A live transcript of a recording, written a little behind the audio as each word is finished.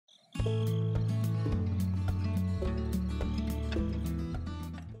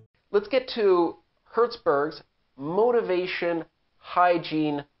let's get to Herzberg's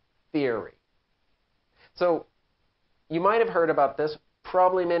motivation-hygiene theory. So you might have heard about this.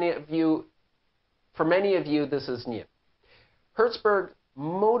 Probably for many of you, this is new. Herzberg's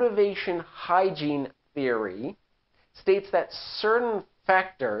motivation-hygiene theory states that certain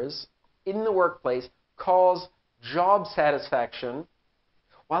factors in the workplace cause job satisfaction,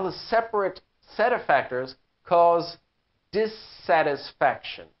 while a separate set of factors cause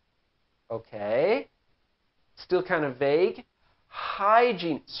dissatisfaction. Okay? Still kind of vague.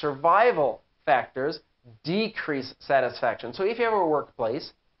 Hygiene, survival factors decrease satisfaction. So if you have a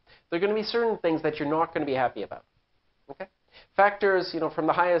workplace, there are going to be certain things that you're not going to be happy about. Okay? Factors, from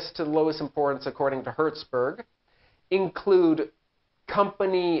the highest to the lowest importance, according to Herzberg, include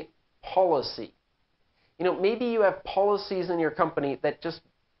company policy. Maybe you have policies in your company that just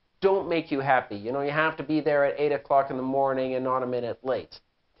don't make you happy. You have to be there at 8 o'clock in the morning and not a minute late.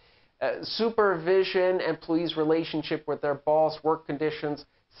 Supervision, employees' relationship with their boss, work conditions,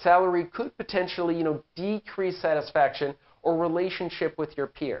 salary could potentially, decrease satisfaction or relationship with your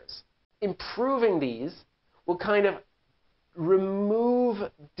peers. Improving these will kind of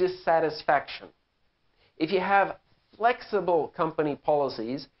remove dissatisfaction. If you have flexible company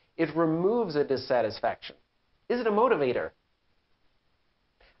policies, it removes a dissatisfaction. Is it a motivator?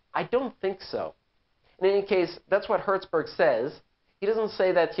 I don't think so. In any case, that's what Herzberg says. He doesn't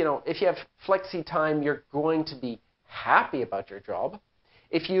say that, if you have flexi time, you're going to be happy about your job.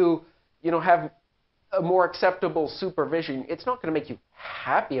 If you, have a more acceptable supervision, it's not going to make you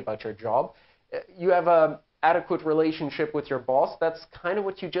happy about your job. You have an adequate relationship with your boss. That's kind of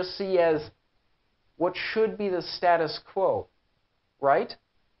what you just see as what should be the status quo, right?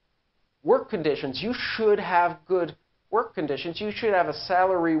 Work conditions. You should have good work conditions. You should have a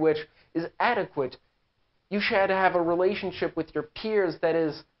salary which is adequate. You should have a relationship with your peers that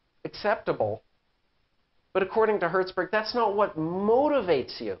is acceptable. But according to Herzberg, that's not what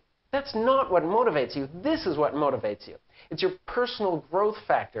motivates you. That's not what motivates you. This is what motivates you. It's your personal growth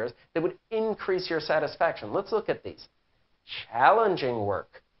factors that would increase your satisfaction. Let's look at these. Challenging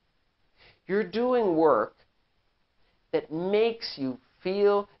work. You're doing work that makes you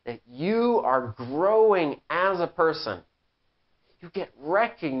feel that you are growing as a person. You get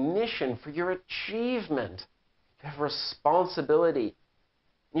recognition for your achievement. You have responsibility.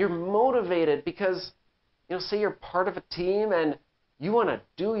 You're motivated because, say you're part of a team and you want to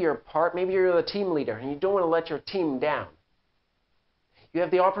do your part. Maybe you're the team leader and you don't want to let your team down. You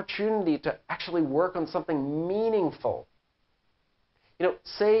have the opportunity to actually work on something meaningful.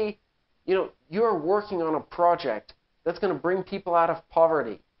 Say, you're working on a project that's going to bring people out of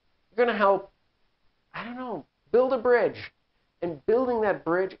poverty. You're going to help, build a bridge. And building that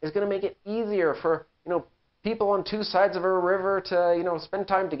bridge is going to make it easier for, people on two sides of a river to, spend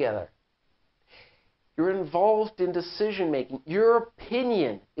time together. You're involved in decision making. Your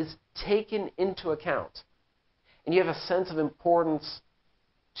opinion is taken into account. And you have a sense of importance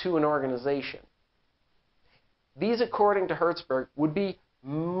to an organization. These, according to Herzberg, would be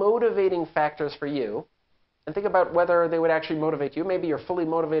motivating factors for you. And think about whether they would actually motivate you. Maybe you're fully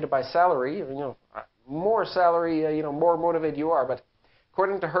motivated by salary. More salary, more motivated you are. But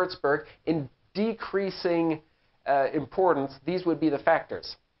according to Herzberg, in decreasing importance, these would be the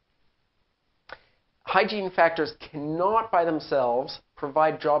factors. Hygiene factors cannot by themselves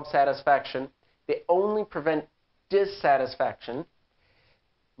provide job satisfaction. They only prevent dissatisfaction.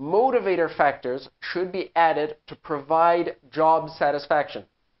 Motivator factors should be added to provide job satisfaction.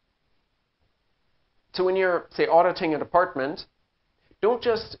 So when you're, say, auditing a department, don't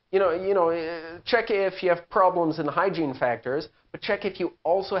just, check if you have problems in the hygiene factors, but check if you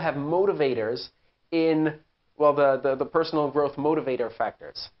also have motivators in, the personal growth motivator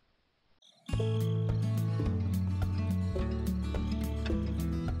factors.